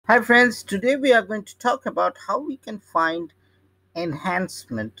Hi friends, today we are going to talk about how we can find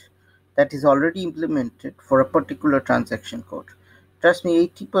enhancement that is already implemented for a particular transaction code. Trust me,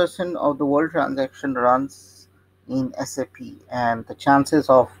 80% of the world transaction runs in SAP, and the chances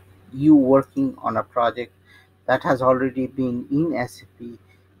of you working on a project that has already been in SAP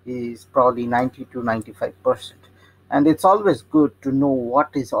is probably 90 to 95%. And it's always good to know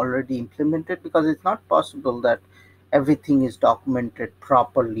what is already implemented, because it's not possible that everything is documented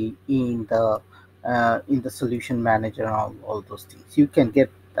properly in the solution manager and all those things. You can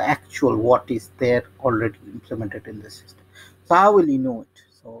get the actual what is there already implemented in the system. So how will you know it?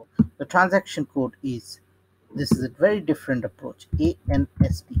 So the transaction code is, this is a very different approach,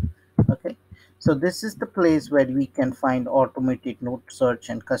 ANST. Okay, so this is the place where we can find automated node search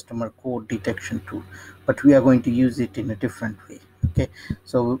and customer code detection tool, but we are going to use it in a different way. Okay,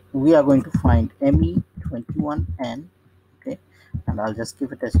 so we are going to find ME21N. Okay, and I'll just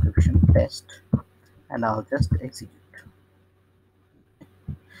give a description test, and I'll just execute.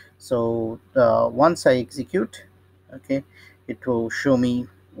 So once I execute, okay, it will show me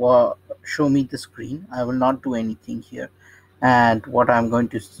the screen. I will not do anything here, and what I'm going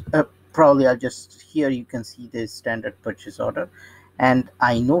to probably I'll just, here you can see the standard purchase order, and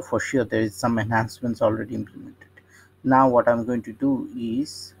I know for sure there is some enhancements already implemented. Now what I'm going to do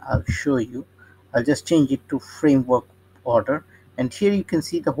is I'll show you. I'll just change it to framework order, and here you can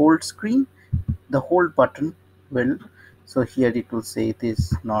see the whole screen, the whole button will, so here it will say it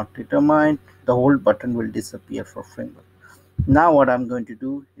is not determined. The whole button will disappear for framework. Now what I'm going to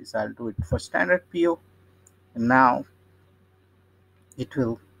do is I'll do it for standard PO, and now it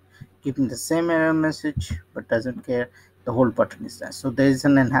will give me the same error message, but doesn't care, the whole button is there. So there is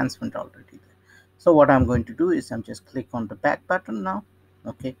an enhancement already there. So what I'm going to do is I'm just click on the back button now.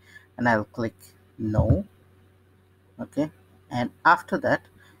 Okay, and I'll click no. Okay, and after that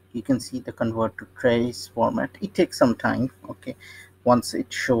you can see the convert to trace format. It takes some time, okay, once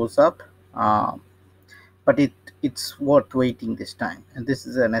it shows up, but it's worth waiting this time. And this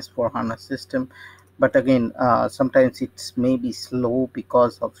is an S4HANA system, but again, sometimes it's maybe slow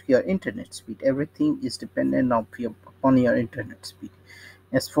because of your internet speed. Everything is dependent on your internet speed.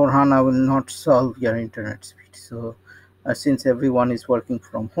 S4HANA will not solve your internet speed. So since everyone is working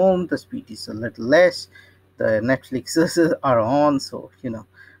from home, the speed is a little less. The Netflixes are on, so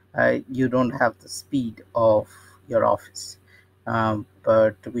you don't have the speed of your office.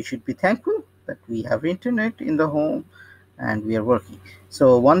 But we should be thankful that we have internet in the home and we are working.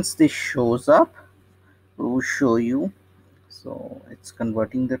 So once this shows up, we will show you. So it's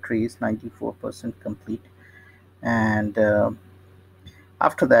converting the trees, 94% complete, and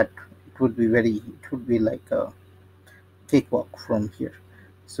after that it would be like a cakewalk from here.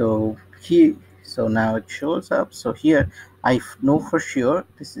 So here, so now it shows up. So here I know for sure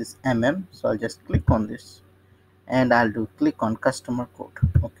this is so I'll just click on this, and I'll do click on customer code.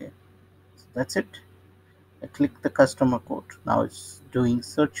 Okay, so that's it. I click the customer code. Now it's doing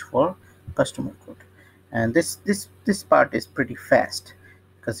search for customer code, and this part is pretty fast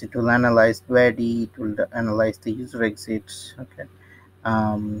because it will analyze VADI, it will analyze the user exits. Okay,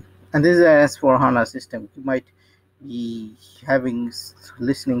 and this is an S4HANA system. You might be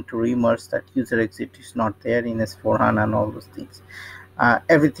listening to rumors that user exit is not there in S4HANA and all those things.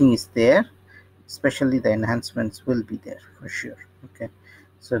 Everything is there, especially the enhancements will be there for sure. Okay,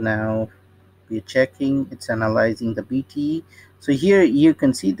 so now we're checking, it's analyzing the BTE. So here you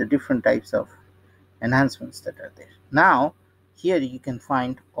can see the different types of enhancements that are there. Now here you can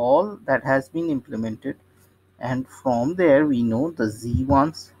find all that has been implemented, and from there we know the Z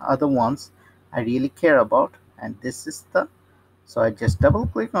ones are the ones I really care about, and this is the, so I just double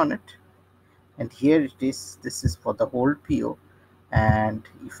click on it, and here it is. This is for the whole PO, and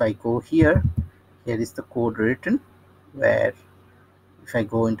if I go here is the code written, where if I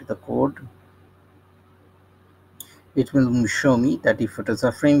go into the code, it will show me that if it is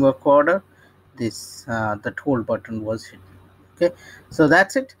a framework order, this that whole button was hidden. Okay, so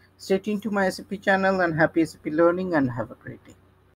that's it. Stay tuned to my SAP channel, and happy SAP learning, and have a great day.